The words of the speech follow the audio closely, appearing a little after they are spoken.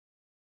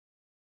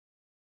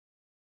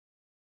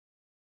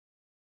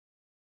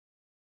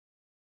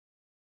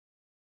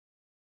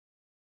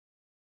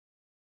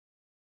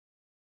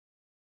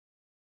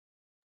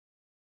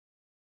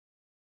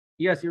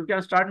Yes, you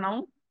can start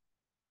now.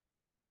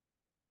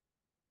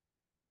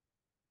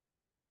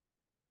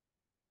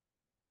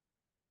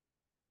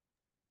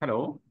 Hello.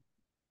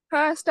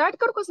 हाँ start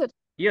करो को सर.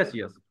 Yes,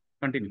 yes.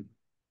 Continue.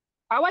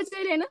 आवाज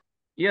दे रहे हैं ना.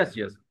 Yes,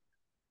 yes.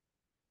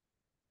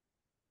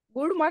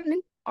 Good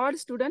morning all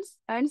students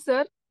and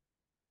sir.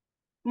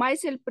 My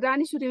self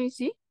Rani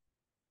Suryavanshi.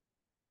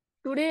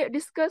 Today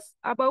discuss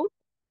about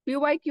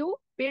PYQ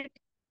pet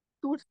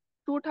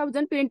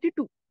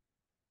 2022.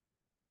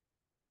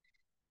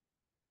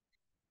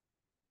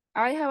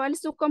 I have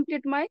also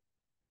completed my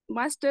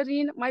master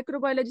in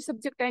microbiology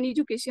subject and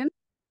education.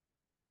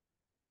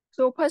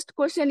 So first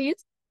question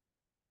is,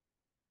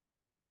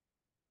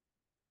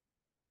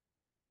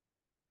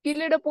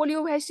 killed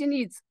polio vaccine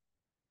is.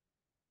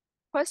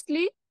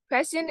 Firstly,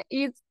 vaccine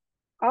is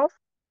of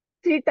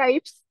 3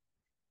 types.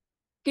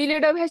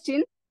 Killed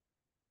vaccine.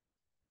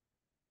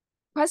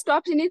 First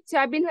option is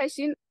S.R.T.M.U.N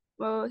vaccine.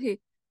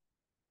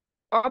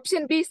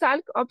 Option B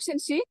Salk, option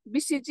C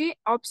BCG,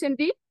 option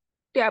D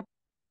TAB.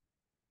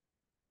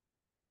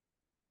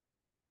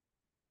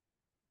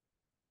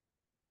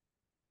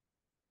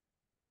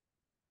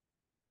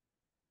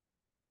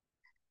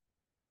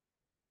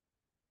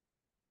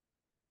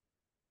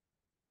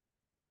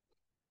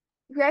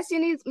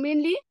 Vaccine is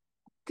mainly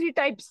 3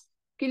 types: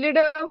 killed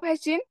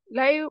vaccine,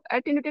 live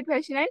attenuated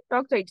vaccine, and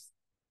toxides.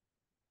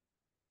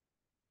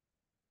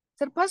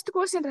 Sir, first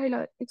question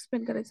राहिला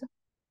explain करायचं.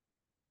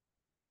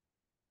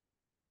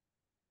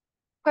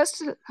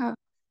 First,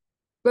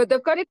 the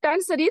correct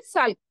answer is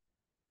Salk.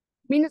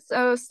 Means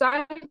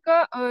Salk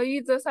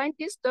is a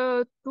scientist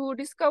to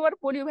discover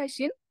polio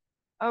vaccine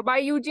by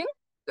using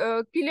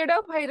killed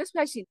virus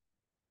vaccine.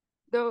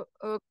 The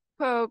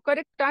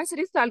correct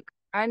answer is Salk.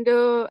 And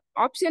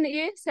option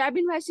A,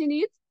 S.R.T.M.U.N vaccine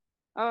is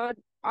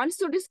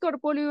also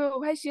discovered polio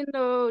vaccine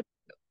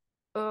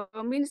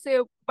means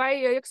by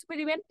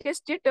experiment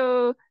tested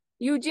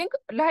using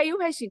live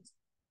vaccines.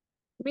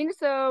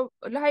 Means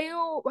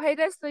live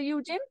virus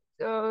using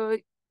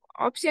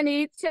option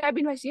A is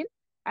S.R.T.M.U.N vaccine,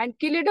 and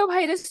killed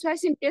virus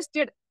vaccine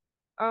tested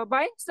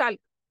by Salk.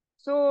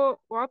 So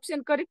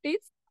option correct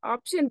is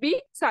option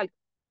B, Salk.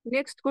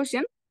 Next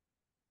question.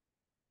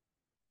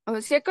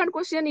 Second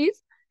question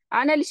is,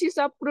 analysis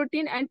of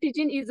protein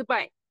antigen is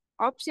by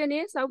option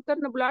A,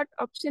 southern blot,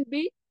 option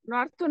B,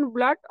 northern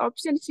blot,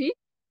 option C,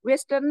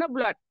 western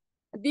blot.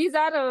 These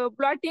are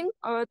blotting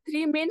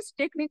 3 main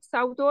techniques: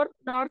 southern,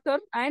 northern,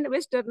 and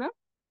western.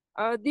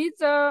 These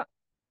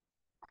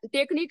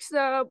techniques,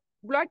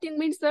 blotting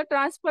means the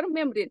transfer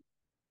membrane.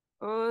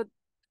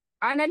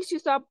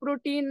 Analysis of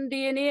protein,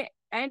 DNA,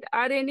 and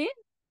RNA.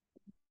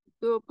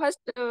 So first,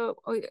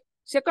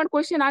 second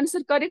question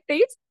answer correct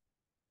is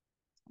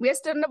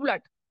western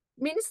blot.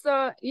 Means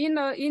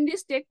in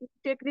this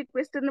technique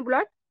western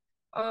blot,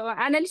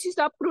 analysis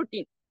of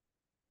protein,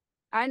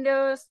 and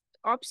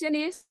option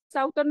A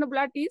southern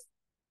blot is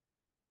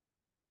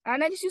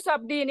analysis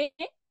of DNA,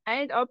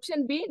 and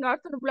option B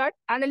northern blot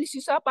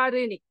analysis of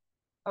RNA.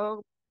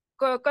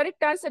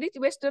 Correct answer is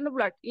western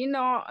blot. In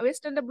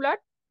western blot,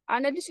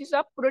 analysis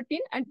of protein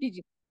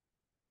antigen.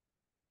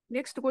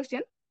 Next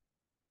question.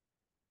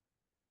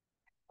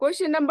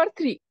 Question number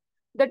 3.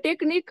 The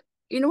technique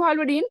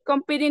involved in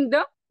comparing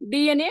the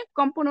DNA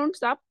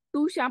components of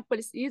 2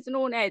 samples is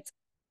known as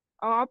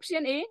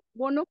option A,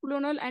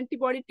 monoclonal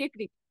antibody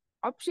technique,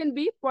 option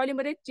B,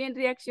 polymerase chain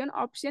reaction,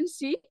 option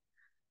C,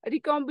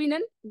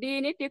 recombinant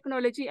DNA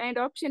technology, and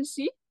option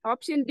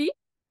D,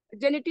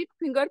 genetic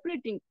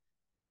fingerprinting.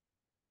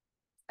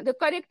 The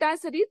correct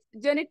answer is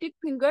genetic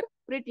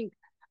fingerprinting.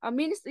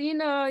 Means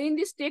in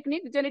this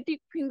technique,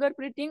 genetic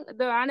fingerprinting,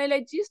 the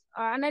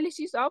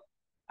analysis of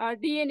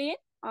DNA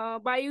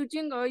by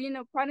using in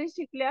a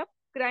forensic lab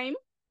crime.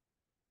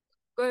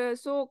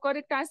 So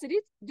correct answer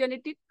is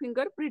genetic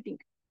fingerprinting.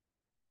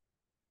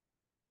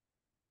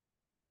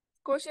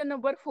 Question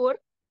number 4.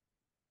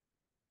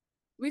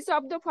 Which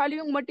of the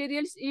following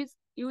materials is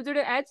used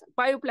as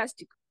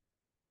bioplastic?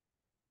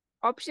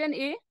 Option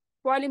A,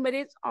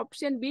 polymerase,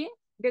 option B,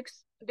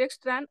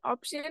 dextran,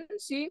 option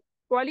C,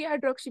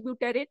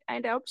 polyhydroxybutyrate,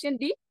 and option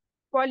D,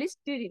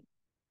 polystyrene.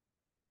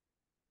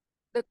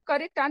 The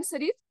correct answer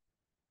is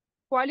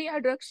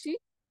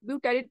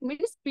polyhydroxybutyrate,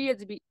 means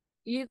PHB,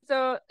 is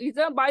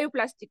a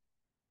bioplastic.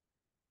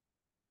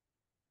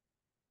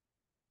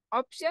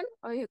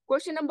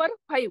 Question number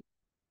 5.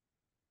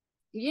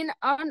 In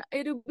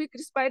anaerobic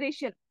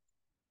respiration,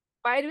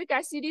 pyruvic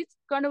acid is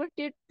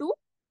converted to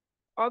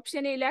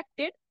option A,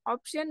 lactate,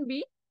 option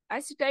B,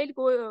 acetyl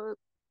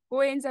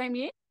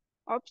coenzyme A,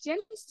 option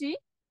C,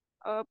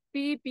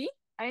 PEP,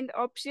 and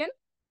option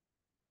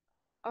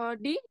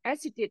D,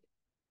 acetate.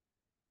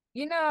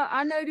 In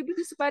anaerobic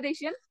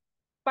respiration,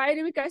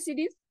 pyruvic acid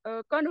is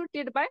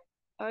converted by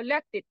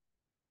lactate.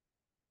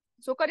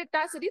 So correct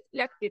answer is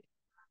lactate.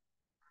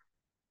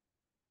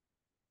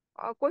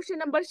 Question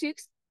number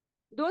 6.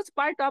 Those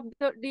part of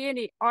the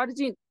DNA or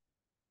gene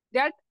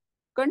that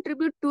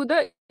contribute to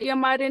the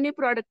mRNA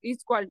product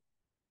is called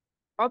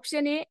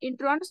option A,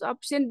 introns,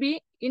 option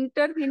B,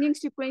 intervening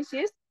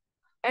sequences,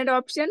 and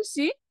option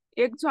C,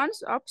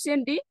 exons,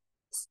 option D,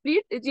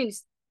 split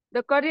genes.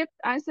 The correct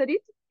answer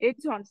is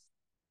exons.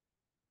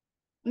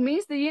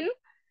 Means in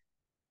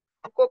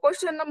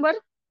question number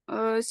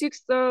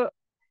 6,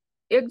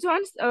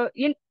 exons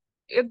in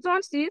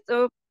exons is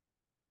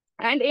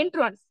and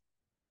introns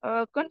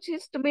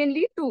consist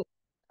mainly two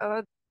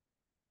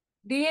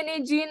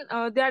DNA gene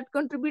that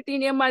contribute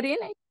in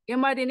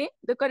mRNA.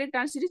 The correct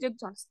answer is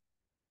exons.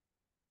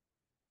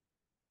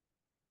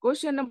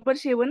 Question number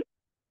 7.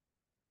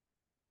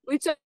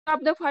 Which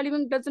of the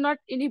following does not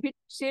inhibit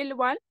cell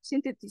wall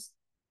synthesis?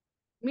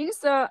 Means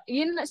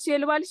in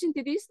cell wall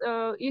synthesis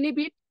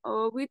inhibit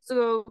with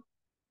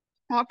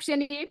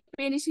option A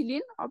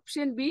penicillin,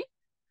 option B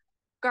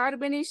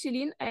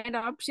carbamazepine, and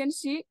option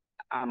C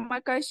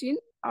amikacin,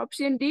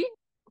 option D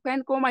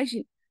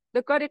vancomycin.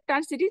 The correct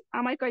answer is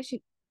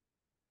amikacin.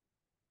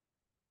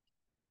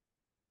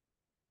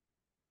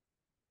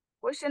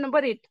 Question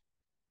number 8.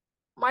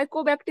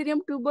 Mycobacterium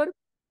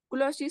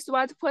tuberculosis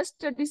was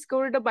first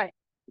discovered by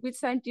which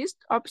scientist?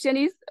 Option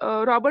is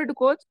Robert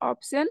Koch,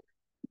 option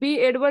B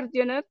Edward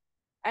Jenner,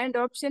 and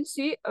option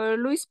C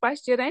Louis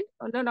Pasteur, and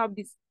none of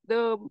these.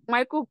 The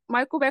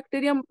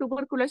Mycobacterium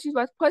tuberculosis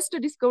was first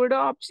discovered.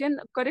 Option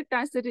correct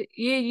answer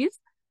A is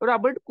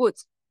Robert Koch.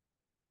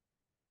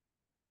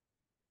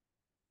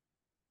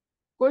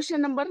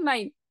 Question number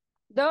 9.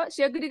 The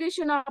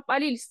segregation of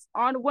alleles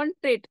on one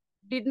trait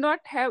did not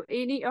have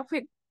any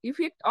effect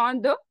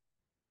on the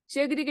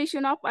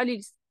segregation of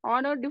alleles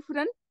on a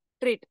different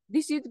trait.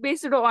 This is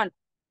based on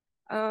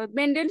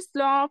Mendel's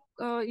law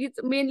is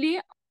mainly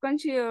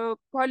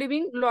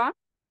following law.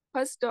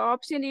 First,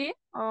 option A,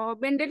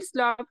 Mendel's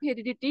law of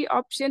heredity.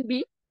 Option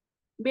B,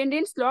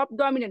 Mendel's law of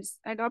dominance.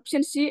 And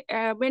option C,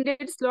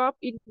 Mendel's law of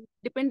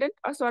independent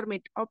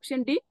assortment.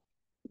 Option D,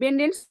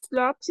 Mendel's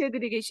law of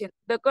segregation.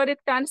 The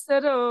correct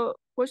answer,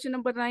 question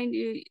number 9,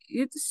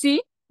 is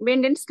C,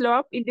 Mendel's law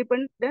of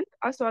independent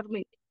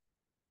assortment.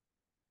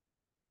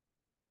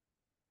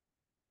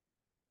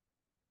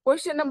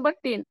 Question number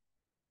 10.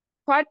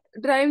 What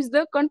drives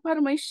the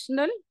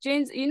conformational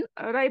change in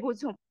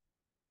ribosome?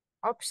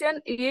 Option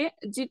A,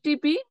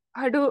 GTP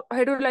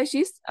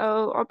hydrolysis,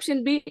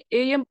 option B,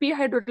 AMP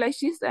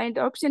hydrolysis, and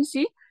option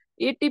C,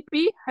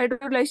 ATP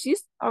hydrolysis,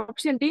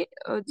 option D,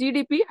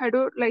 GDP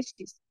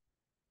hydrolysis.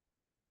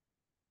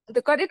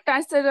 The correct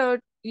answer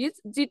is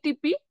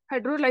GTP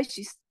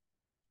hydrolysis.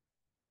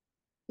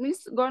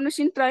 Means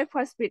guanosine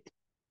triphosphate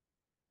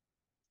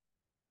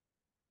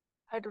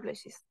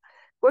hydrolysis.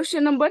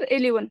 Question number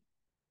 11.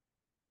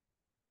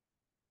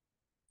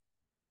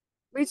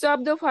 Which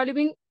of the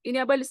following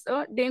enables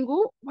a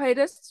dengue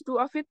virus to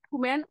affect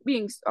human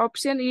beings?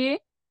 Option A,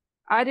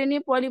 RNA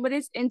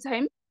polymerase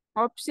enzyme.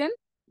 Option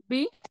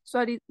B,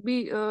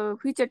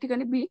 which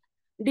article B,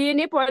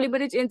 DNA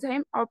polymerase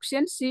enzyme.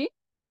 Option C,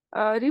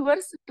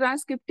 reverse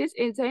transcriptase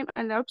enzyme,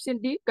 and option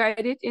D,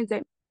 gyrase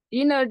enzyme.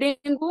 In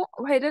dengue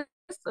virus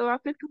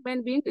affect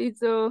human beings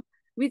is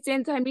which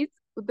enzyme is?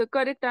 The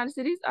correct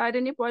answer is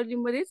RNA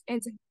polymerase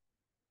enzyme.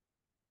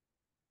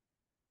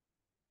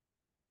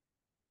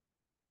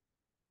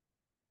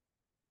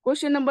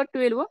 Question number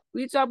 12.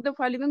 Which of the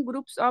following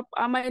groups of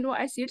amino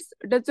acids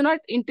does not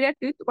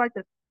interact with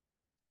water?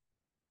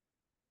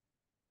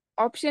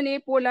 Option A,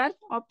 polar.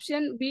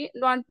 Option B,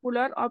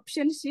 non-polar.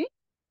 Option C,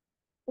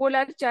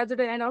 polar charged,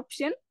 and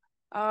option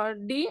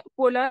D,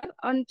 polar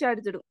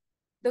uncharged.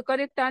 The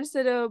correct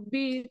answer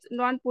B is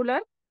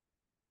non-polar.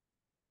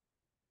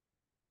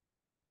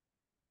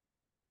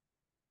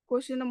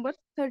 Question number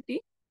 13.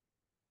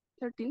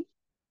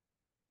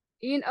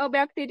 In a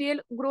bacterial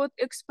growth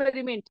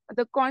experiment,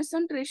 the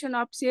concentration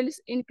of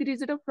cells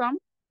increased from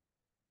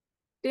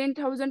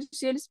 10,000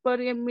 cells per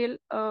ml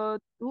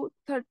to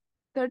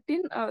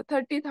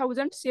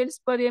 30,000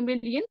 cells per ml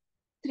in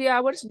 3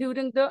 hours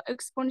during the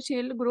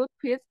exponential growth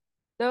phase.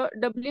 The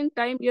doubling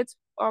time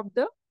of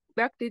the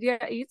bacteria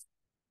is?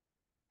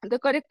 The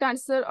correct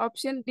answer,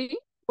 option D,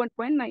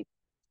 1.9.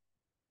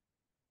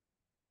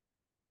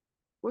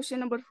 Question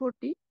number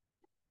 14.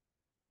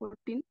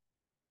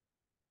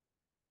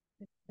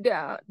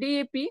 The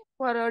DAP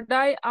for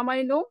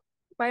diamino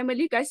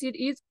pimalic acid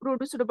is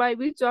produced by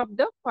which of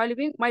the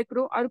following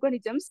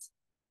microorganisms?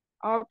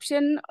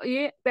 Option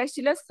A,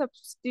 Bacillus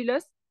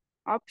subtilis.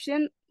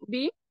 Option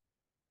B,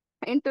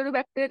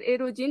 Enterobacter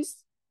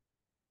aerogenes.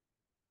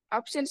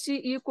 Option C,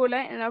 E.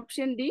 coli, and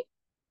option D,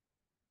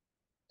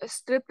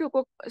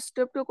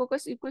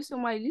 Streptococcus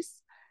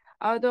equinosomialis.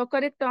 The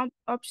correct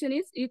option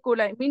is E.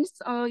 coli. Means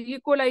E.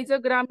 coli is a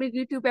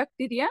gram-negative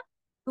bacteria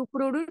to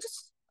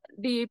produce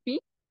DAP.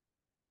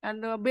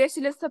 And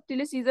Bacillus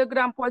subtilis is a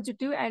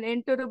gram-positive, and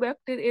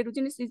Enterobacter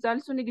aerogenes is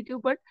also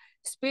negative, but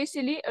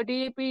especially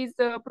DAP is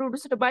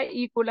produced by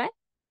E. coli.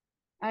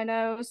 And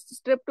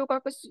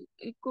Streptococcus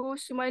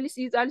equinosomialis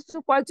is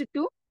also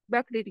positive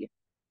bacteria.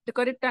 The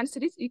correct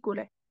answer is E.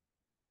 coli.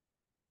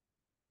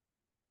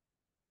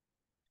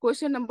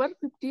 Question number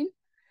 15.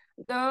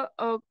 The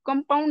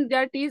compound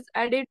that is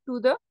added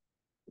to the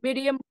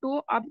medium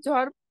to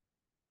absorb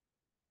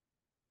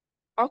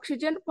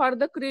oxygen for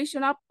the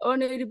creation of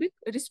anaerobic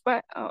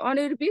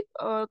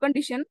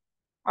condition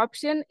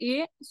Option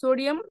A,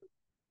 sodium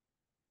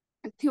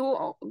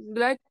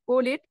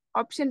thioglycolate.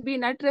 Option B,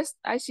 nitrous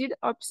acid.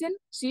 Option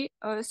C,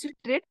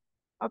 citrate.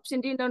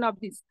 Option D, none of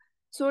these.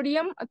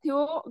 Sodium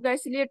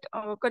thioglycolate,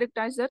 correct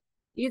answer,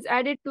 is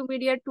added to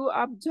media to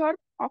absorb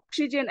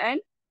oxygen and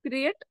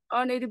create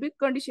anaerobic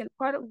condition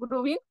for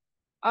growing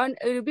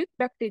anaerobic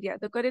bacteria.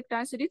 The correct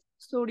answer is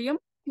sodium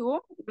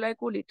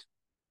thioglycolate.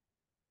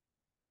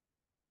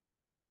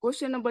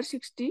 Question number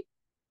 60.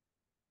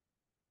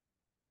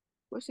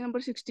 Question number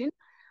 16.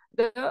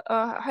 The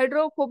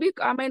hydrophobic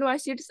amino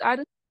acids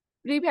are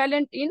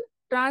prevalent in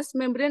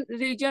transmembrane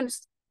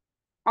regions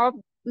of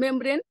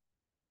membrane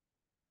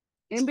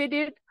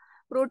embedded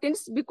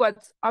proteins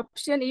because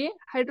option A,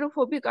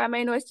 hydrophobic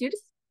amino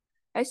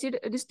acid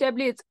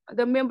destabilize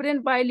the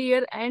membrane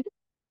bilayer and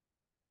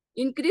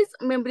increase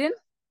membrane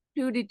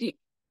fluidity.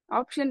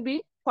 Option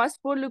B,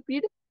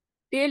 phospholipid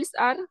tails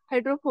are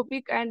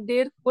hydrophobic and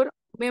therefore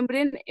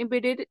membrane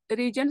embedded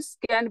regions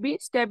can be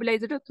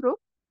stabilized through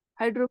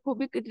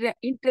hydrophobic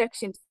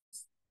interactions.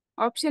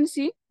 Option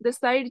C, the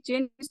side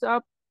chains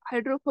of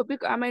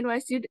hydrophobic amino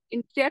acid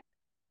interact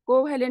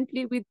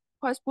covalently with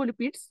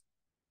phospholipids.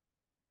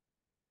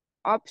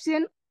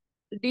 Option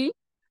D,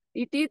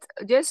 it is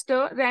just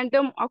a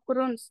random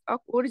occurrence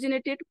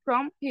originated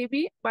from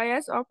heavy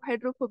bias of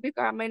hydrophobic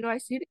amino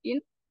acid in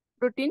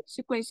protein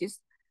sequences.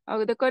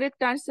 The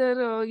correct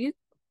answer is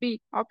B,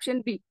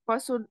 option B.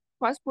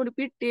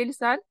 Phospholipid tails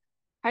are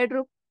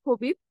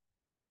hydrophobic,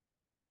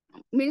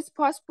 means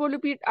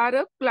phospholipid are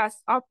a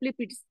class of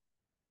lipids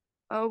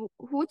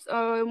whose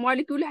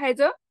molecule has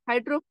a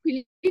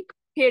hydrophilic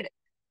head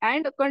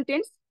and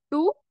contains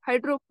two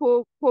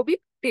hydrophobic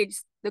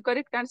tails. The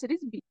correct answer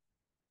is B.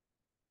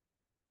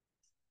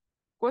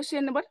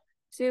 Question number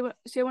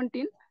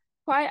 17.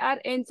 Why are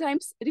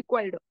enzymes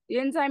required?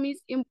 Enzyme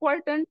is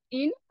important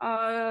in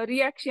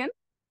reaction.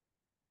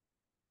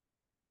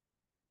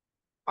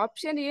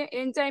 Option A,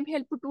 enzyme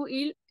help to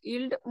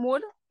yield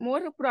more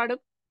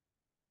product.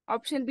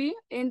 Option B,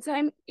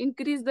 enzyme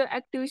increase the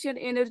activation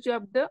energy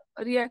of the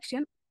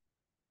reaction.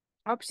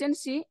 Option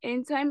C,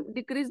 enzyme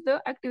decrease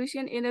the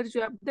activation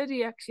energy of the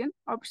reaction.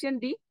 Option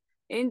D,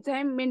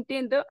 enzyme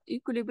maintain the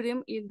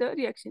equilibrium in the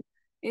reaction.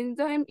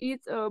 Enzyme is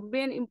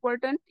main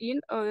important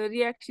in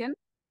reaction.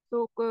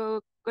 So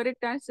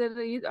correct answer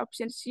is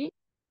option C.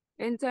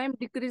 Enzyme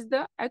decrease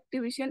the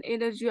activation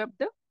energy of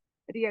the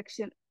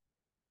reaction.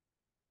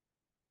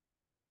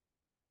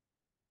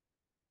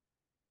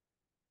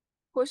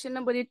 Question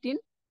number 18.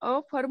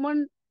 A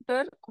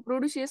fermenter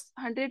produces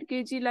 100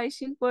 kg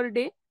lysine per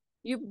day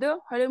if the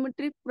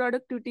volumetric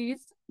productivity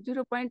is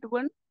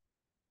 0.1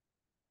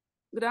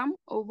 gram.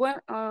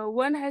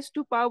 1 has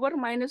to power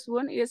minus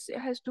 1, S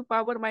has to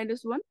power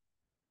minus 1.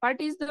 What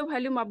is the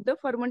volume of the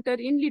fermenter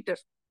in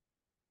liters?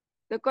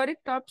 The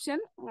correct option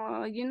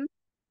in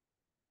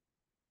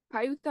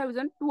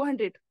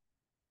 5,200.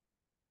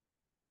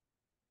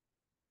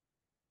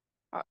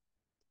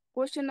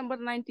 Question number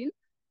 19.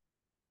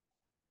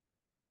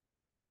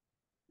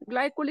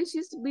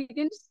 Glycolysis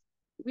begins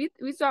with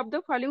which of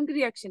the following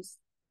reactions?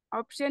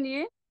 Option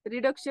A,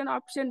 reduction.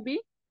 Option B,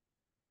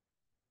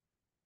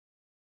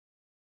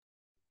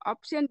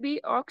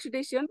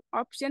 oxidation.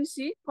 Option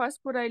C,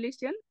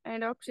 phosphorylation.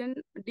 And option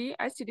D,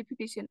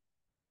 acidification.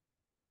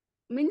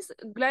 Means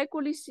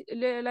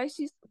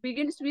glycolysis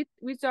begins with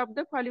which of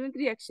the following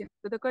reaction?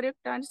 So the correct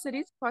answer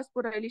is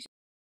phosphorylation.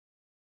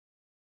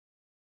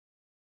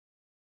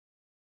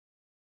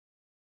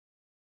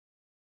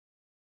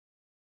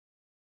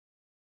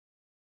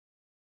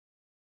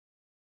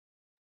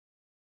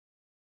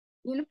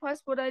 In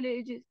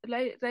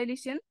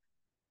phosphorylation,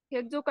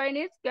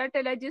 hexokinase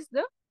catalyzes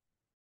the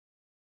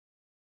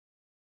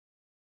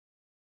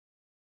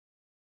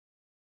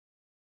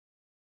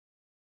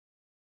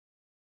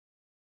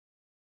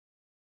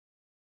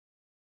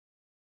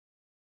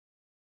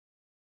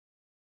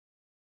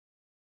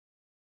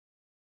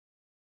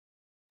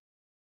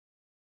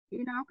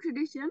in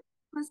oxidation.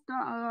 First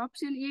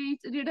option A is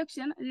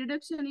reduction.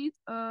 Reduction is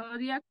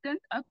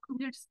reactant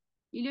accumulates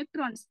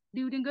electrons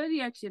during a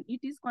reaction.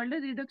 It is called a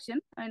reduction.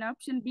 And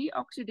option B,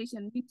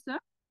 oxidation, means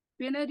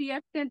when a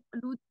reactant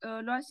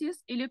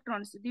loses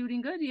electrons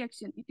during a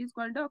reaction, it is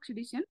called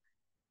oxidation.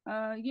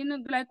 In a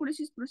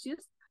glycolysis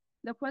process,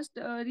 the first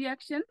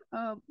reaction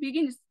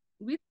begins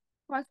with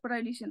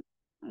phosphorylation.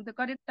 The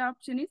correct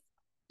option is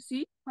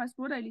C,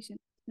 phosphorylation.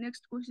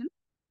 Next question.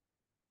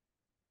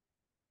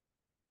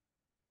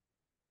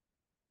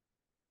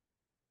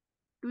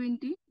 When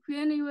the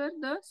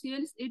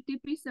cell's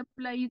ATP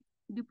supply is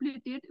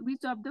depleted,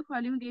 which of the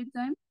following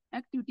enzyme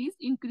activities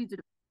increased?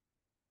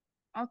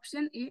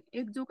 Option A,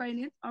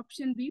 hexokinase.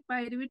 Option B,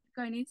 pyruvate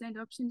kinase. And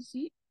option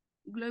C,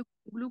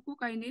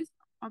 glucokinase.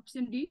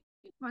 Option D,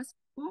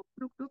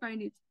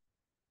 phosphofructokinase.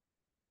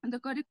 And the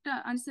correct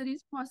answer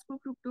is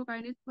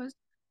phosphofructokinase. First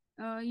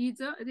is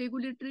a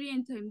regulatory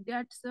enzyme.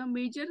 That's a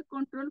major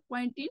control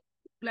point in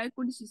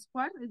glycolysis.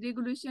 For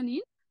regulation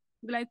in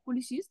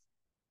glycolysis,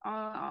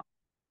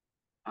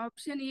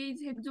 option A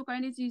is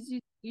hexokinase.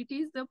 It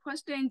is the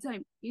first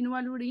enzyme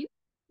involved in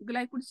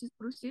glycolysis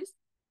process.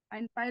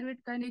 And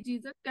pyruvate kinase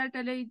is a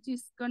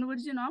catalyzes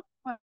conversion of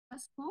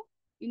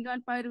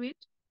phosphoenol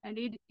pyruvate and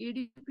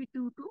ADP2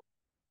 to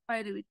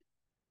pyruvate.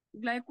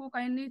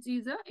 Glycokinase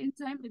is a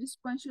enzyme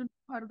responsible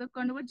for the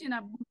conversion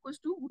of glucose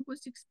to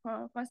glucose 6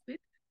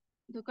 phosphate.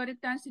 The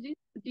correct answer is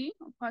D,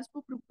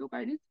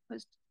 phosphofructokinase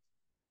first.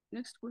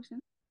 Next question.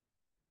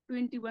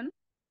 21.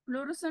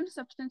 Fluorescent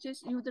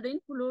substances used in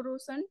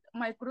fluorescent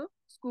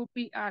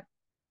microscopy are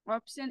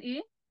option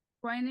A,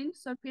 quinine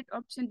sulfate,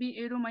 option B,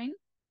 aeromine,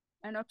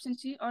 and option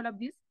C, all of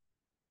these.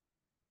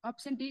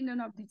 Option D,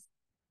 none of these.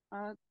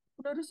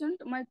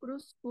 Fluorescent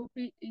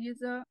microscopy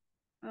is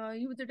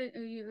used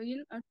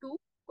in two,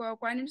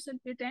 quinine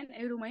sulfate and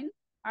aeromine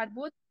are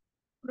both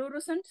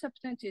fluorescent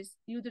substances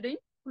used in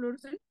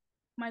fluorescent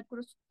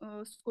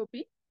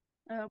microscopy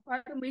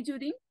for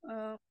measuring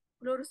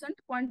fluorescent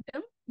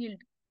quantum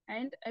yield.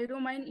 And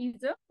aeromine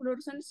is a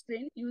fluorescent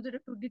strain used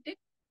to detect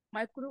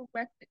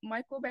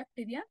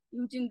mycobacteria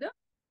using the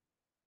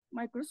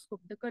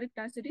microscope. The correct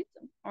answer is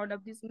all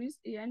of this means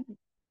A and B.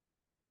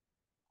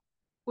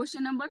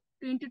 Question number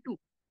 22.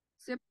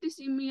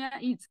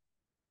 Septicemia is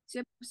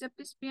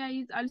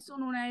also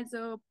known as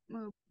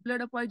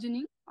blood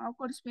poisoning,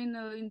 occurs when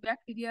in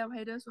bacteria,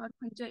 virus, or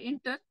fungi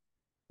enter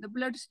the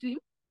bloodstream.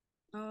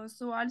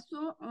 So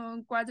also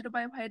caused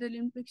by viral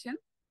infection.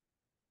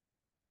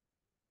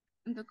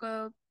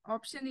 The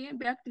option A,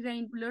 bacteria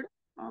in blood.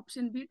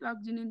 Option B,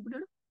 toxin in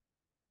blood.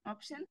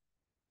 Option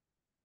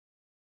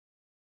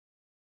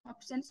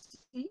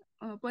C,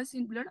 pus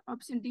in blood.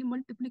 Option D,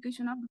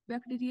 multiplication of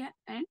bacteria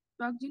and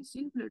toxins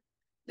in blood.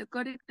 The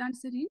correct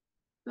answer is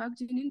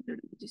toxin in blood.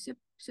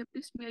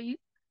 Septicemia is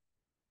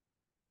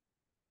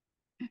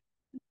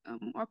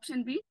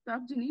option B,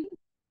 toxin in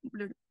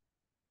blood.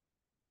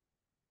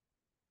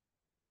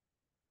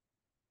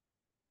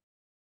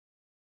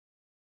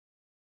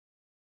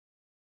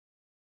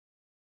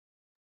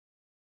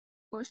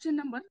 Question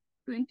number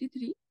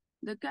 23.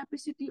 The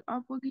capacity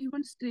of a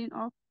given strain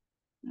of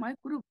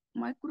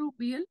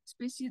microbial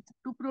species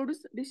to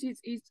produce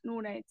disease is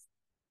known as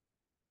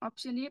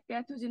option A,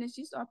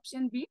 pathogenesis,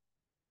 option B,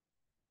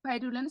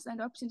 virulence,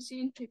 and option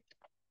C, infect.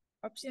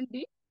 Option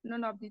D,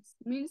 none of these.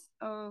 Means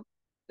the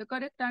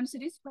correct answer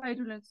is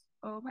virulence.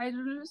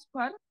 Virulence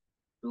for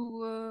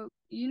to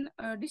in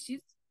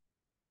disease.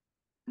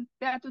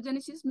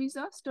 Pathogenesis means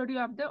a study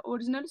of the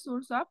original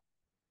source of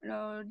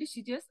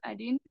diseases,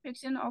 and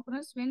infection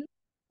occurs when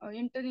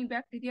entering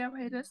bacteria,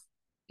 virus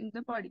in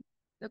the body.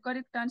 The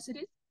correct answer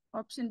is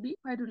option B,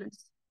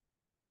 virulence.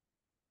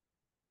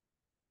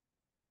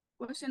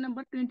 Question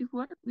number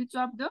 24. Which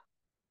of the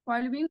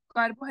following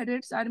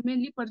carbohydrates are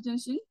mainly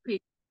present in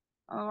fat?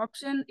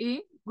 Option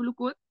A,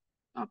 glucose.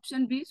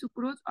 Option B,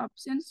 sucrose.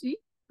 Option C,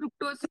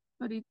 fructose.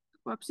 Sorry,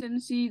 option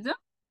C is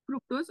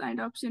fructose, and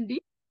option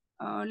D,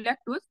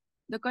 lactose.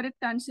 The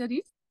correct answer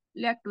is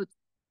lactose.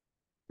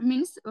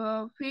 Means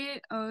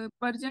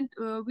present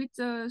with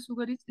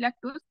sugar is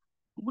lactose.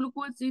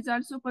 Glucose is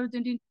also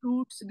present in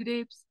fruits,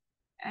 grapes,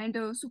 and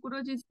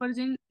sucrose is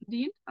present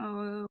in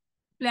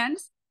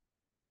plants,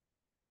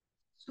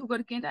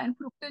 sugarcane, and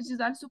fructose is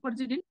also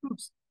present in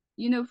fruits.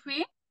 In a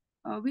way,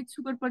 which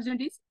sugar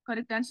present is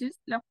correct answer is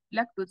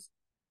lactose.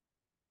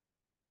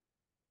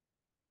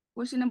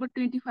 Question number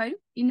 25.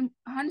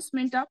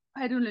 Enhancement of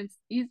virulence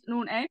is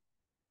known as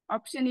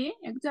option A,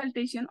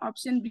 exaltation,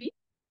 option B,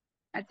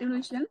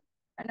 attenuation,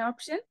 and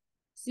option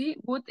C,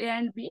 both A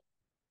and B.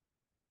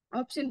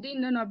 Option D,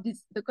 none of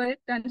these. The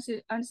correct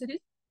answer is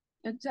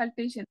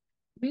exaltation.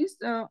 Means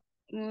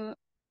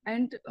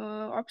and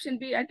option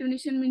B,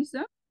 attenuation, means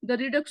the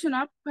reduction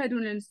of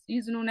virulence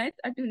is known as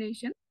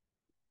attenuation.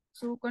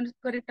 So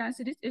correct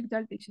answer is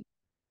exaltation.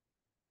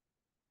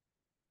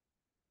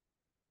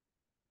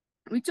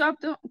 Which of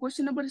the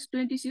question number is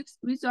 26.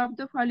 Which of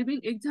the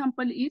following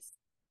example is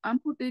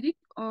amphoteric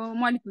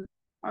molecule?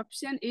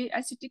 Option A,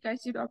 acetic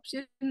acid.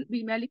 Option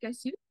B, malic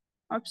acid.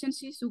 Option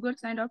C,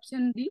 sugars, and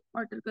option D,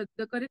 water.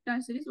 The correct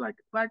answer is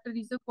water. Water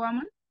is a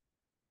common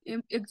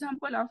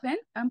example of an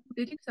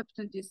amphoteric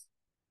substances.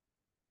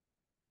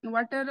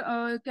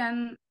 Water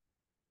can.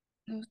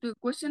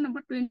 Question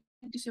number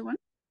 27.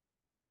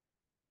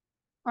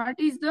 What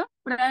is the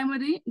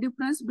primary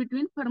difference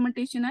between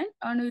fermentation and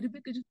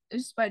anaerobic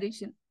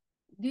respiration?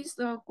 This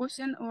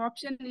question,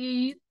 option A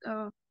is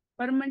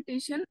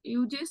fermentation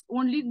uses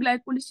only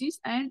glycolysis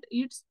and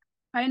its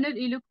final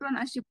electron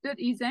acceptor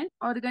is an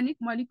organic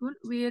molecule,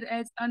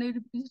 whereas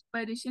anaerobic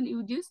respiration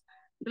uses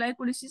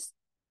glycolysis,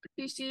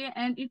 TCA,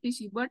 and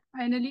ETC, but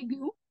finally give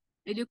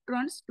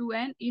electrons to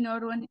an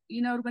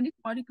inorganic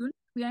molecule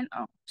to an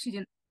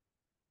oxygen.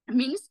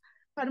 Means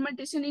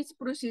fermentation is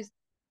process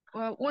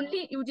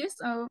only uses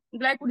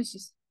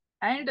glycolysis,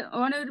 and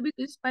anaerobic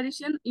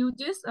respiration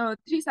uses 3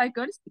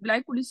 cycles: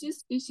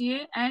 glycolysis,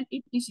 TCA, and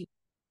ETC.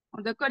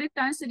 The correct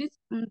answer is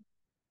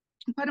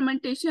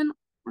fermentation.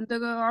 On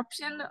the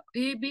option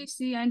A, B,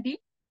 C, and D.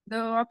 The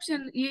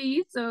option A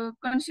is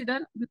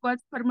considered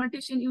because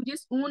fermentation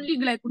uses only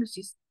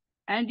glycolysis,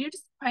 and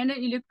its final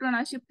electron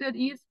acceptor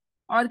is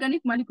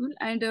organic molecule,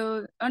 and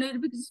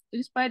anaerobic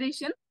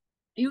respiration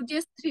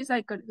uses 3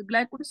 cycles,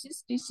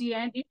 glycolysis, TCA,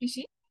 and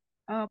ETC.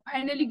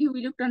 Finally give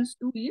electrons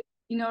to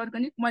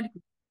inorganic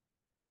molecule.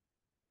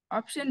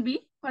 Option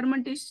B,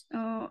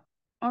 fermentation.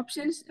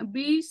 Options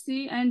B,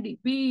 C, and D.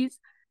 B is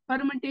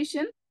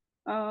fermentation,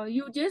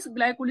 uses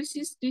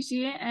glycolysis,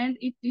 TCA, and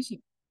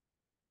ETC,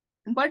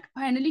 but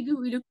finally give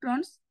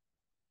electrons.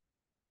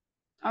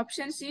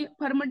 Option C,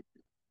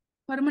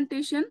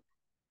 fermentation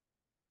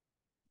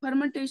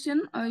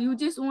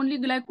uses only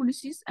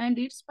glycolysis and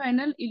its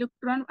final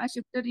electron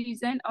acceptor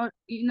is an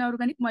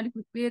inorganic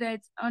molecule,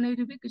 whereas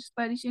anaerobic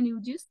respiration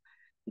uses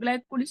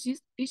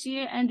glycolysis,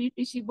 TCA, and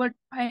ETC, but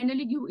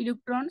finally give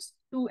electrons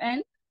to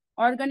an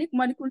organic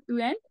molecule to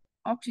an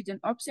oxygen.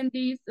 Option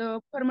D is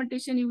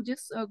fermentation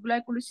uses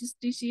glycolysis,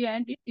 TCA,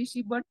 and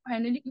ETC, but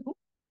finally give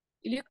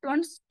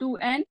electrons to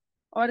an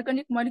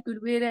organic molecule,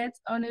 whereas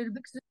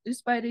anaerobic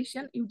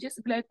respiration uses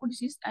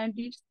glycolysis and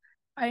its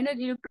final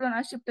electron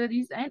acceptor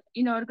is an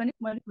inorganic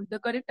molecule. The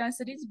correct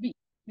answer is B,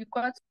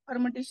 because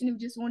fermentation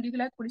uses only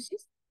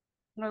glycolysis.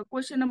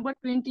 Question number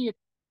 28.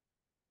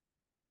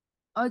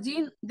 A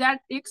gene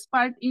that takes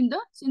part in the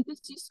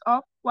synthesis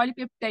of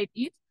polypeptide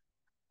is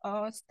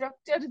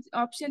structure.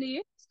 Option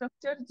A,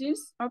 structure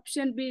genes.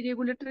 Option B,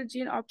 regulator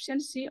gene. Option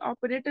C,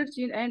 operator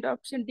gene. And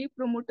option D,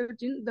 promoter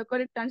gene. The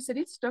correct answer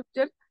is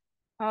structure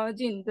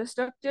gene. The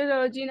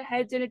structure gene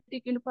has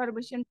genetic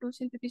information to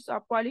synthesis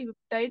of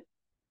polypeptide.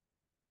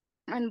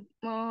 And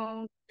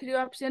 3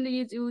 option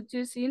is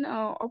used in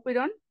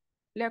operon,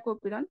 lack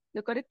operon.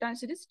 The correct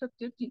answer is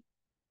structure gene.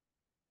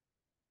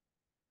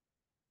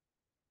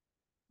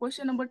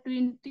 Question number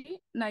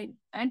 29.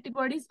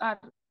 Antibodies are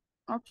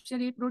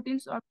option A,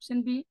 proteins.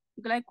 Option B,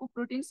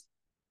 glycoproteins.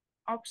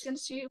 Option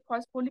C,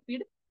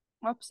 phospholipid.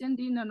 Option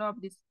D, none of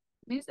this.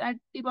 Means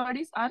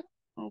antibodies are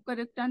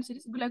correct answer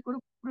is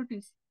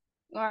glycoproteins.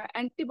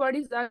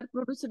 Antibodies are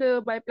produced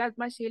by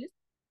plasma cells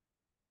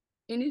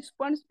in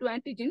response to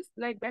antigens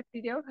like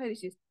bacteria or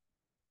viruses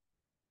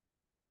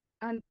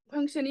and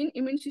function in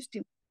immune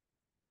system.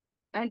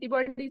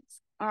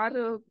 Antibodies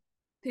are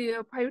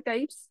 5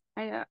 types.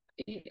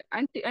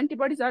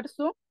 Antibodies are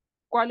also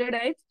called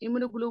as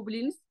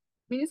immunoglobulins,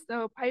 means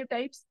 5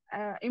 types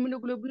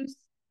immunoglobulins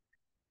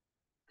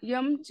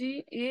M,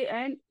 G, A,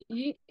 and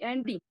E,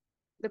 and D.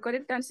 The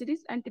correct answer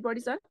is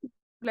antibodies are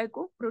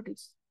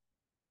glycoproteins.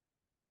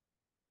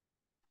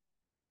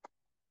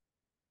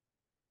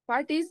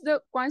 What is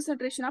the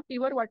concentration of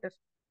pure water?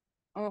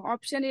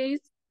 Option A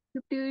is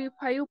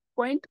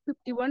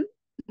 55.51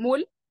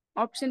 mole.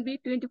 Option B,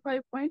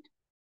 25.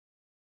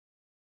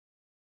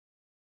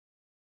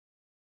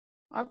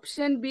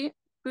 Option B,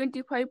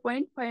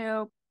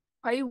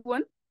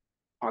 25.51.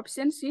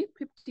 Option C,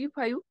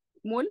 55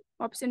 mole.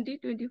 Option D,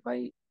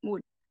 25 mole.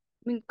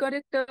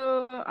 Correct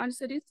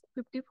answer is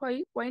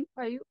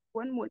 55.51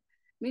 mole.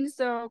 Means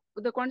the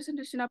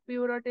concentration of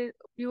pure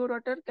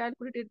water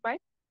calculated by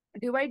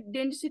divide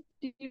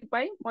density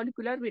by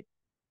molecular weight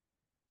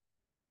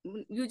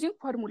using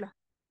formula.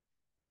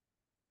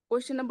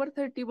 Question number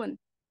 31.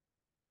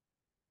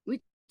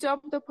 Which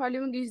of the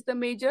following is the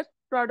major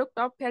product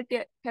of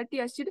fatty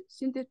acid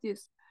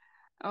synthesis?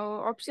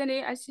 Option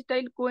A,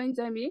 acetyl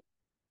coenzyme A.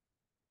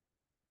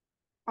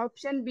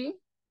 Option B,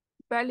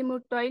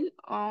 palmitoyl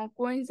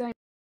coenzyme.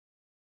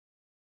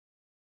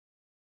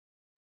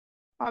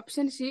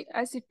 Option C,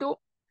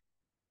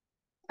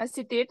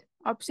 acetoacetate.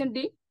 Option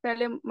D,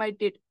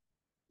 palmitate.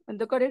 And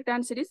the correct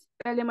answer is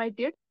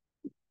palmitate.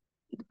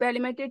 The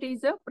palmitate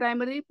is a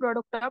primary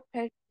product of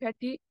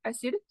fatty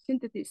acid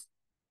synthesis.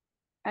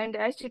 And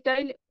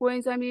acetyl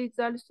coenzyme is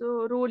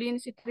also role in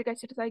citric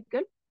acid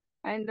cycle.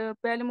 And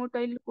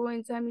palmitoyl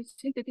coenzyme is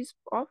synthesis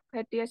of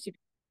fatty acid.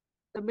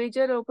 The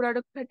major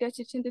product fatty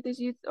acid synthesis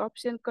is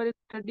option correct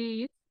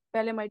D is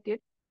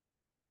palmitate.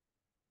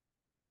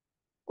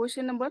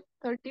 Question number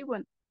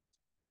 32.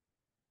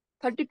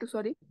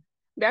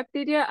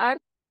 Bacteria are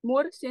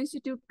more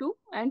sensitive to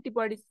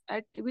antibodies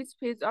at which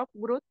phase of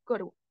growth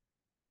curve?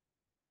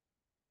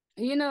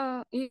 In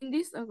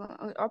this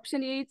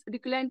option A is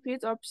decline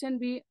phase, option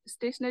B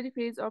stationary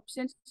phase,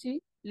 option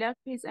C lag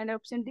phase, and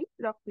option D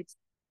log phase.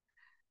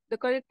 The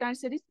correct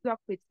answer is log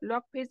phase.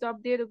 Log phase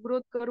of their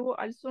growth curve,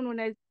 also known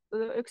as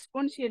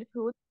exponential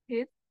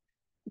phase.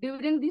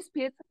 During this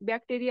phase,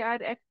 bacteria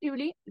are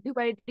actively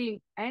dividing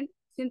and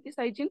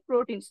synthesizing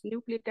proteins,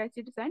 nucleic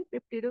acids, and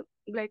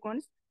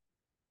peptidoglycans.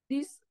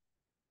 This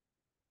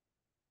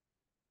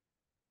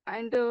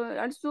and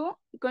also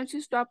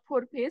consist of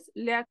 4 phase: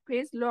 lag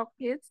phase, log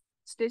phase,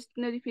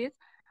 stationary phase.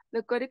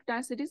 The correct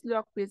answer is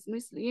log phase.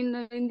 Means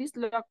in this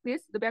log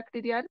phase, the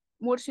bacteria are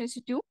more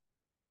sensitive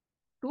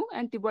to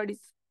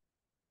antibodies.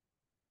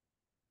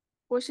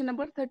 Question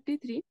number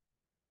 33.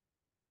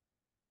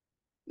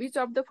 Which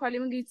of the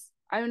following is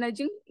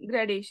ionizing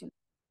radiation?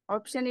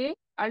 Option A,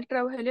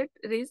 ultraviolet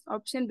rays.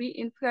 Option B,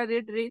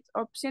 infrared rays.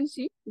 Option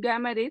C,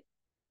 gamma rays.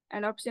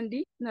 And option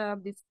D,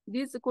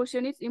 this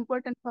question is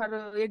important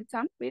for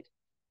exam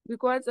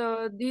because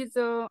this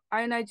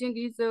ionizing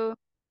is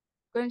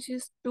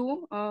consists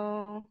to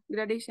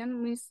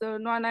gradation, means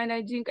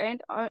non-ionizing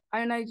and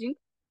ionizing.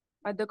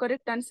 The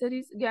correct answer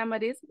is gamma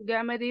rays.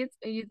 Gamma rays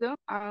is a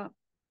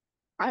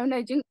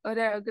ionizing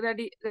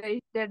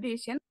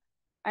radiation,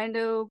 and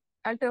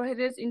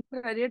ultraviolet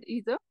infrared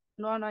is a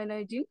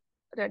non-ionizing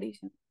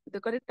radiation. The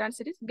correct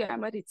answer is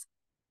gamma rays.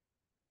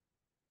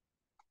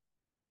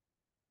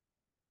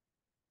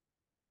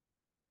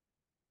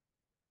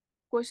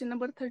 Question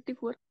number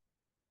 34.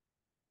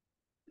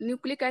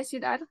 Nucleic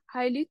acid are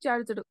highly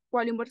charged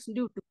polymers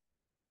due to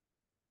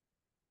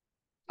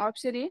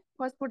option A,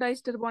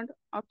 phosphodiester bond,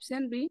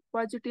 option B,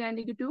 positive and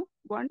negative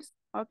bonds,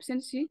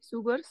 option C,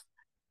 sugars,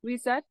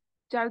 which are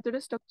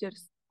charged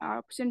structures,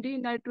 option D,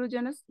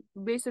 nitrogenous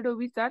based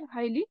which are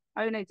highly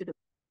ionized.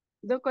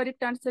 The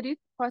correct answer is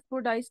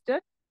phosphodiester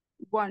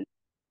bond.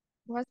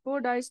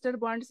 Phosphodiester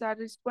bonds are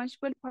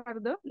responsible for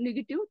the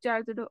negative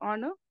charged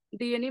on a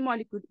DNA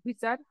molecule,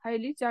 which are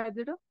highly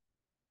charged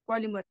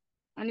polymer.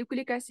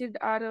 Nucleic acid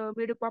are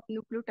made up of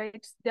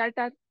nucleotides that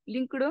are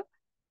linked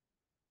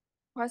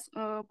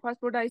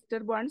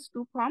phosphodiester bonds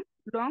to form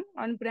long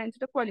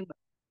unbranched polymer.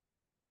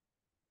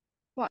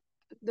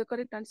 The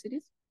correct answer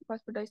is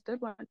phosphodiester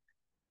bond.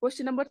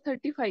 Question number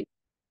 35.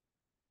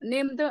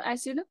 Name the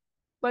acid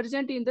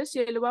present in the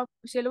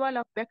shell wall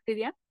of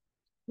bacteria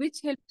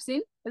which helps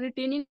in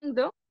retaining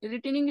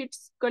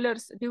its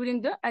colors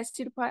during the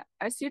acid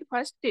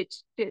fast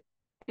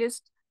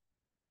test.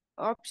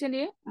 Option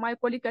A,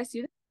 mycolic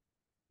acid.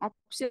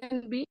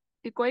 Option B,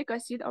 teichoic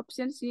acid.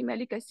 Option C,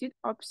 malic acid.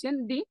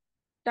 Option D,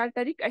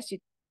 tartaric acid.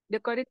 The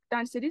correct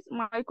answer is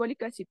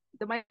mycolic acid.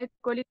 The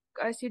mycolic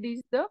acid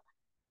is the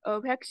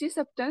waxy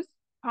substance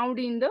found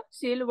in the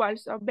cell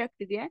walls of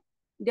bacteria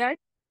that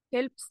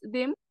helps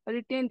them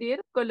retain their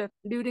color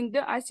during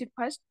the acid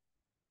fast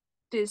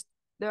test.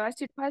 The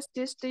acid fast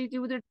test is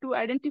used to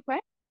identify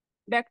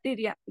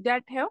bacteria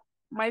that have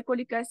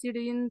mycolic acid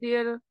in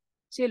their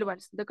cell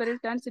walls. The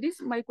correct answer is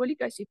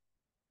mycolic acid.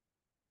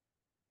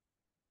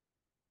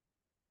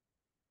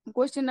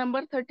 Question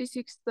number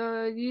 36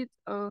 is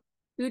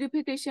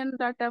purification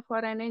data for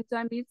an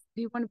enzyme is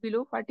given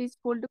below. What is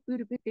fold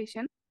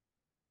purification?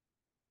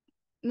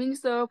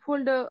 Means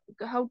fold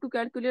how to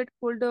calculate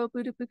fold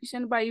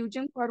purification by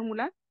using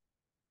formula.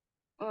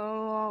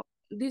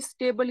 This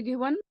table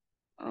given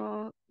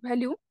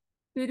value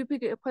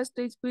first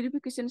is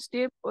purification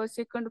step,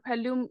 second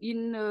volume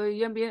in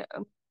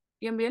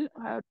ml,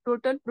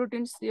 total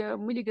proteins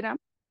milligram,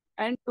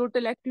 and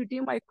total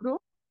activity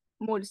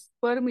micromoles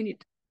per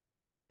minute.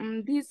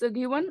 This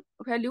given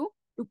value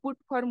to put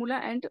formula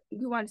and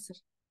give answer.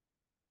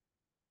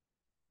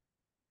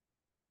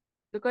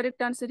 The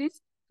correct answer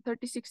is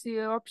 36,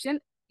 option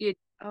 8.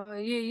 A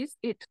is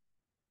 8.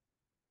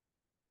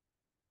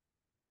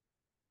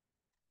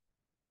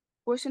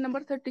 Question number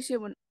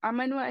 37.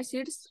 Amino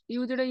acids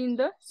used in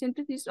the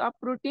synthesis of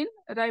protein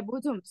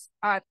ribosomes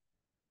are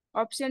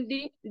option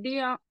D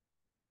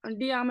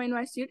amino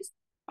acids,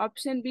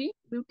 option B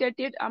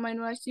mutated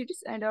amino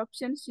acids, and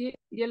option C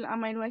L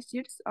amino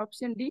acids,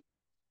 option D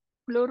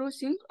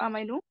fluorescing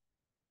amino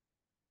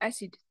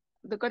acids.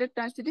 The correct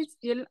answer is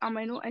L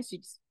amino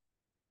acids.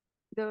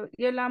 The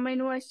L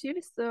amino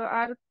acids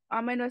are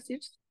amino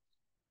acids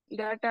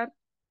that are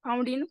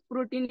found in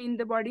protein in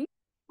the body,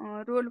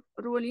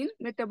 role in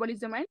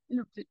metabolism and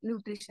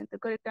nutrition. The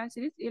correct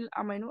answer is L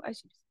amino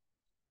acids.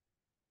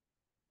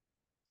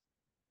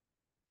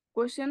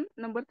 Question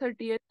number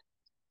 38.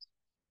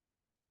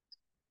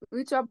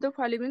 Which of the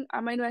following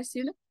amino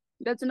acid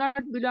does not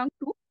belong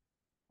to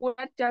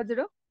polar charged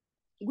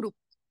group?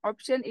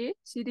 Option A,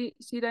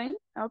 serine.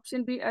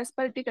 Option B,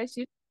 aspartic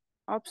acid.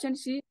 Option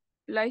C,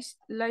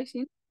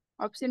 lysine.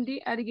 Option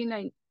D,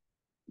 arginine.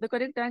 The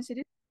correct answer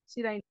is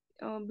serine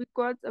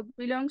because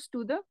belongs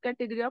to the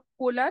category of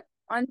polar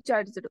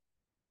uncharged.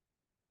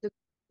 The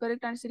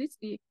correct answer is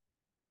A.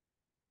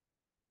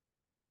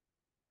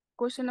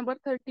 Question number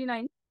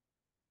 39.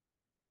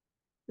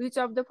 Which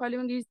of the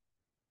following is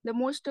the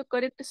most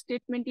correct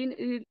statement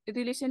in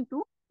relation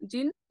to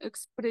gene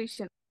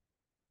expression?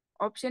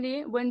 Option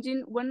A, one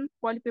gene, one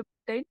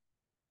polypeptide.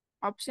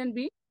 Option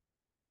B,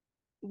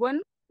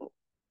 one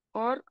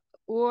or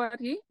ORE,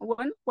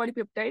 one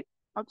polypeptide.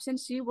 Option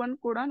C, one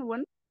codon,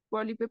 one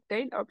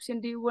polypeptide.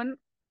 Option D, one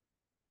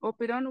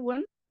operon,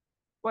 one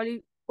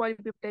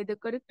polypeptide. The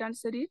correct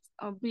answer is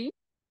B,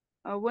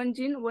 one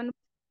gene, one.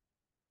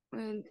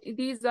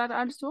 These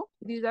are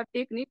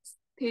techniques,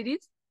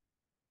 theories.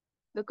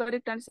 The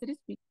correct answer is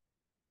B.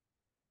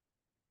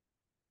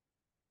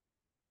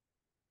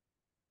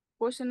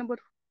 Question number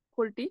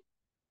 40.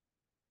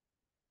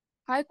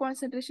 High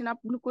concentration of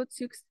glucose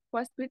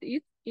 6-phosphate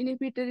is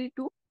inhibitory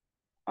to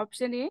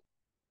option A,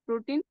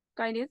 protein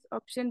kinase,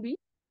 option B,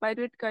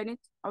 pyruvate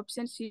kinase,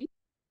 option C,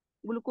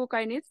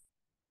 glucokinase,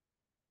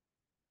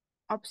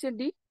 option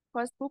D,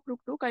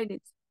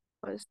 phosphofructokinase.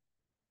 First,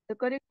 the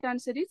correct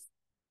answer is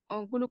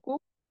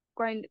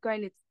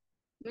glucokinase.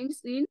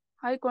 Means in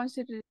high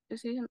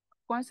concentration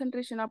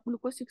of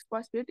glucose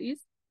 6-phosphate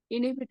is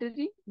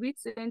inhibitory, which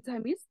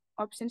enzyme is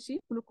option C,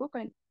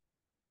 glucokinase.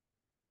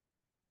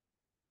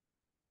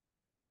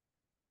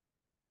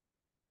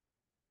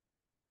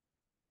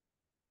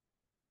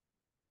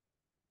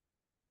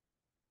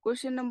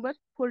 Question number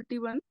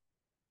 41.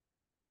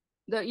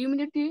 The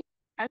immunity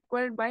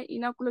acquired by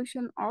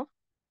inoculation of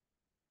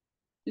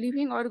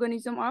living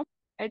organism of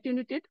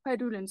attenuated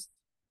virulence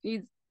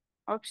is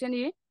option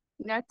A,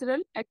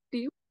 natural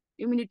active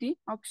immunity,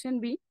 option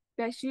B,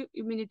 passive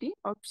immunity,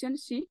 option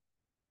C,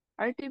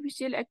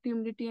 artificial active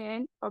immunity,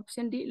 and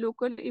option D,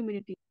 local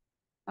immunity.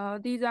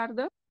 These are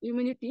the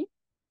immunity.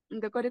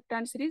 The correct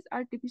answer is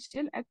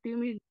artificial active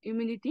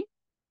immunity.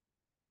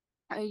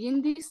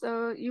 In this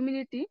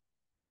immunity,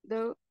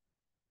 the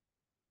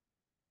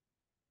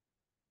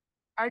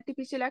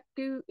artificial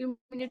active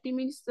immunity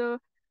means the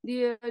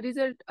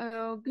result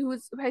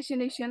gives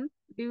vaccination.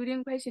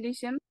 During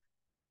vaccination,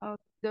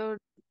 the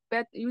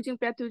using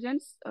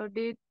pathogens,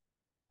 they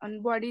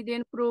and body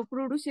then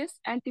produces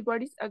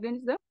antibodies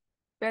against the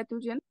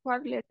pathogen for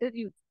later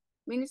use.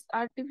 Means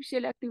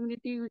artificial active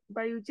immunity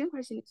by using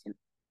vaccination.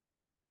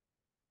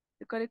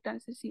 The correct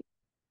answer is C.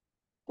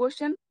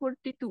 Question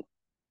 42.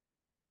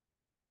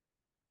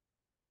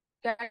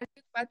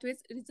 Catalytic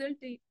pathways result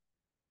in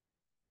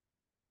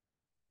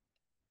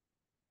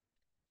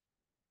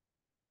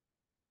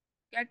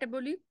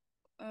catabolic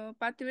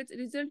pathways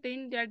result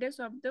in death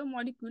of the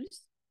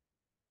molecules.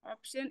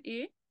 Option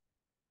A,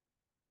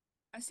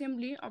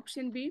 assembly.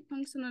 Option B,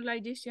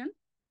 functionalization.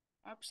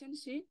 Option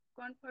C,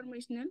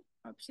 conformational.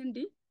 Option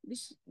D,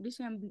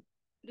 disassembly.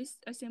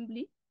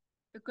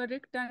 The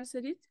correct answer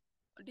is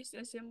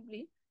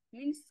disassembly.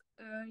 Means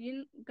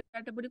in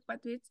catabolic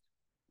pathways,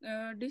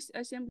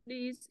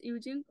 disassembly is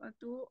using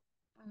to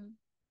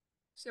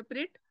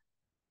separate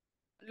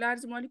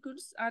large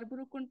molecules are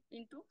broken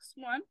into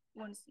small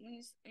ones.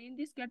 Means in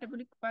these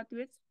catabolic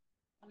pathways,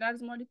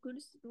 large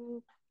molecules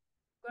to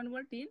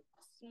convert in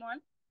small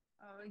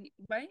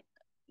by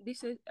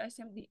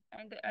disassembly,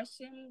 and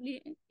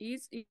assembly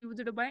is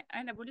used by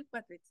anabolic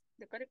pathways.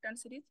 The correct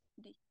answer is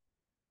D.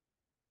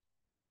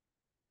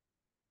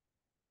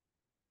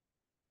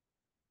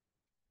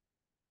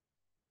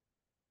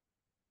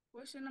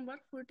 Question number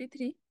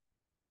 43.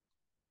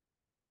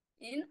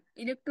 In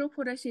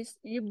electrophoresis,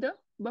 if the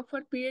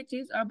buffer pH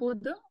is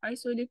above the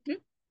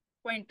isoelectric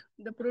point,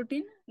 the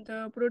protein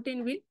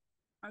will,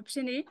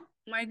 option A,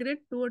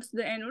 migrate towards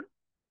the anode,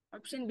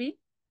 option B,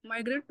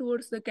 migrate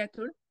towards the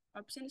cathode,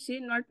 option C,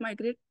 not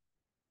migrate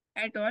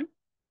at all,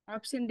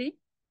 option D,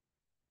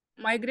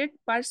 migrate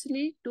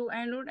partially to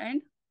anode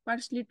and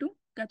partially to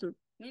cathode.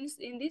 Means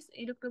in this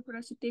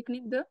electrophoresis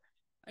technique, the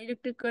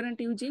electric current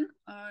using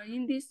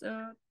in this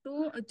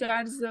two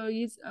charge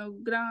is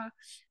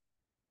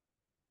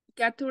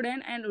cathode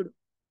and anode.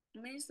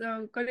 Means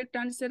correct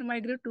answer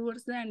migrate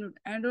towards the anode.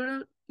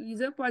 Anode is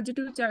a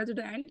positive charged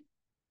and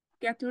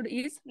cathode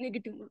is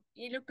negative.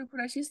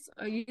 Electrophoresis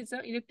is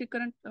a electric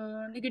current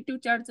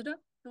negative charged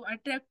to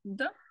attract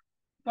the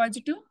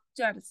positive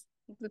charge.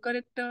 The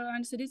correct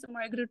answer is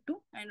migrate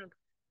to anode.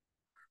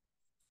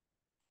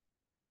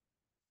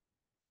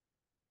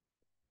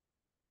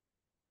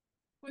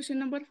 Question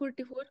number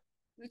 44.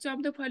 Which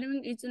of the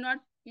following is not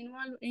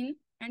involved in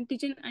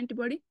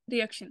antigen-antibody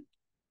reaction?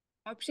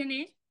 Option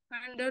A,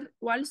 van der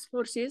Waals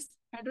forces,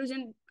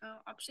 hydrogen,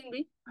 option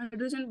B,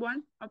 hydrogen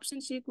bond,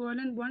 option C,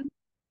 covalent bond,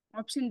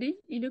 option D,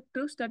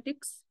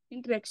 electrostatics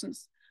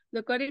interactions.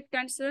 The correct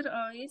answer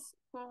is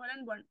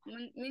covalent bond.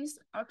 Means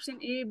option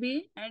A,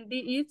 B, and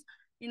D is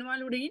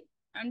involved in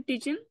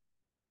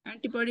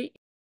antigen-antibody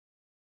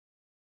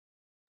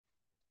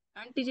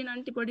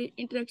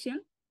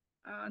interaction.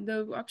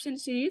 The option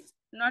C is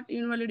not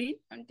involved in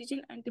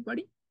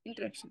antigen-antibody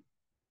interaction.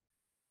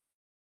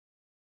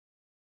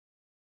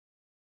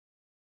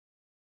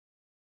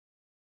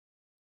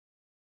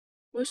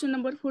 Question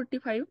number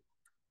 45.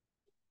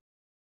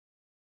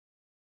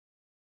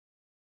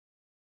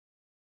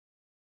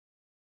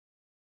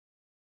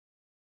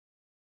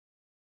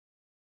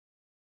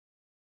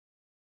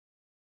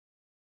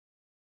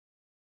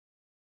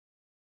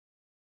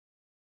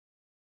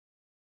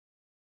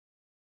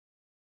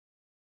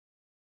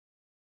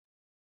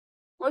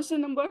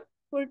 Question number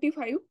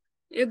 45.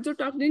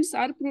 Exotoxins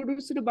are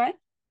produced by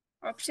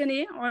option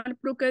A, all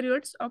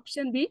prokaryotes,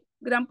 option B,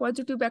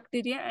 gram-positive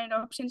bacteria, and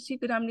option C,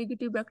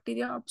 gram-negative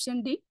bacteria,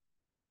 option D,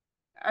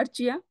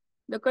 archaea.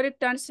 The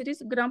correct answer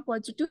is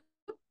gram-positive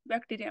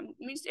bacteria.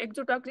 Means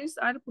exotoxins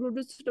are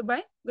produced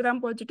by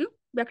gram-positive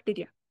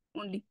bacteria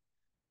only.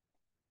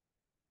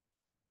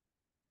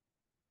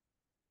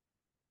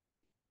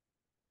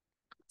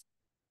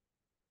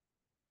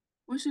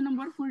 Question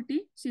number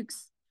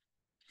 46.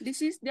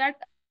 Disease that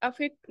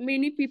affect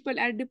many people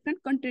at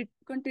different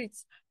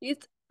countries is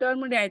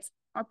termed as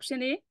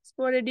option A,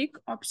 sporadic,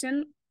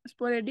 option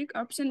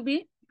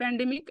B,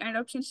 pandemic, and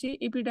option C,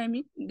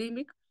 epidemic,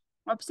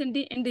 option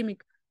D,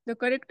 endemic. The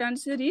correct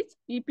answer is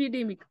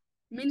epidemic.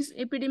 Means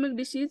epidemic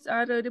disease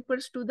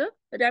refers to the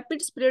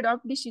rapid spread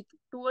of disease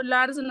to a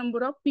large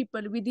number of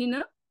people within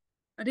a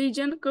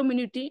region,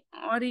 community,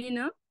 or in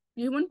a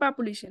human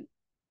population.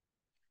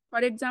 For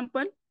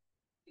example,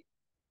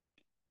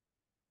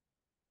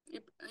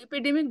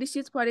 epidemic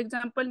disease, for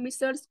example,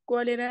 measles,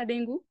 cholera,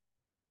 dengue,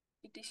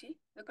 etc.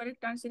 The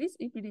correct answer is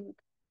epidemic.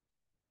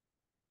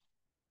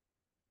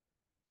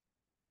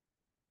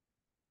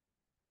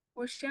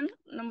 Question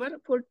number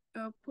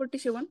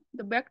 47.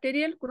 The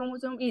bacterial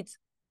chromosome is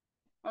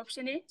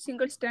option A,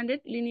 single-stranded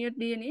linear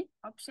DNA.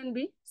 Option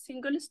B,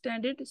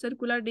 single-stranded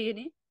circular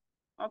DNA.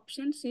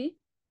 Option C,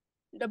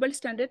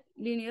 double-stranded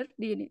linear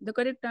DNA. The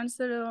correct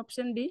answer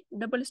option D,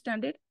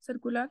 double-stranded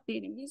circular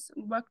DNA. Means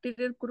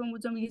bacterial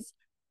chromosome is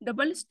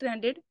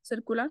double-stranded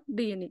circular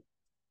DNA.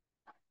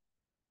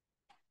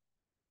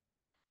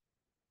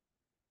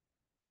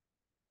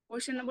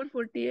 Question number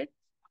 48.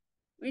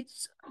 Which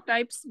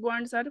types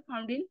bonds are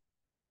found in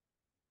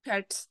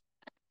fats?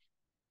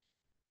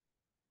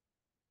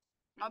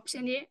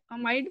 Option A,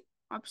 amide.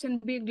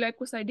 Option B,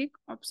 glycosidic.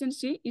 Option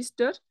C,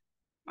 ester.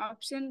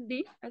 Option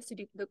D,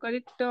 acidic. The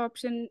correct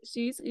option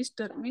C is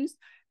ester. Means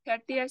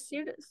fatty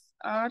acids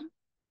are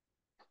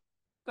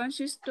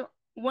consist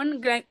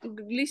one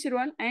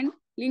glycerol and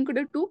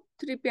linked to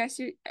 3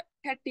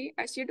 fatty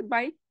acid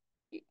by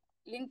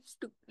linked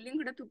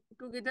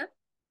together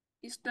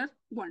ester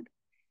bond.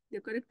 The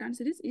correct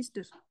answer is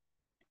ester.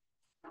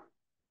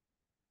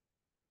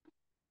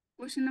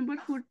 Question number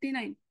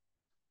 49.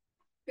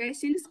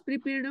 Vaccines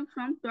prepared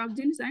from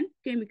toxins and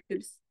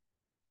chemicals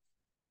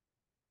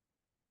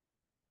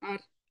are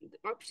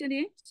option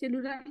A,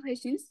 cellular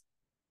vaccines.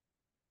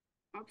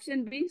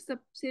 Option B,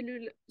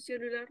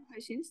 subcellular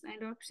vaccines,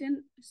 and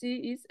option C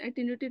is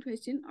attenuated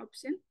vaccine.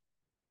 Option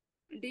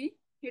D,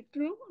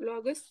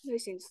 heterologous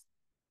vaccines.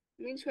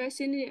 Means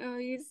vaccine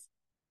is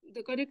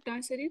the correct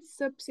answer is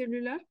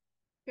subcellular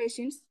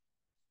vaccines.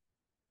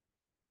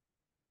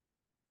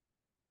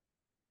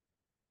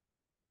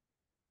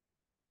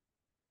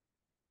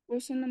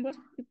 Question number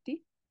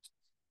 50.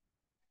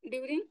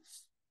 During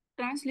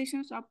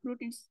translations of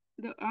proteins,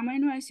 the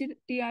amino acid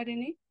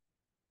tRNA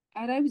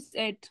arrives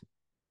at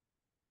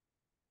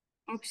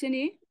option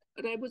A,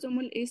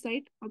 ribosomal A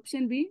site.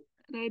 Option B,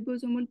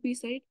 ribosomal P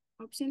site.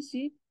 Option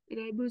C,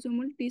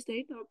 ribosomal T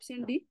site.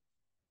 Option D,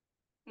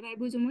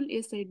 ribosomal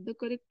A site. The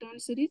correct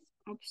answer is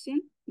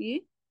option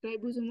A,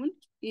 ribosomal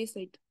A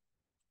site.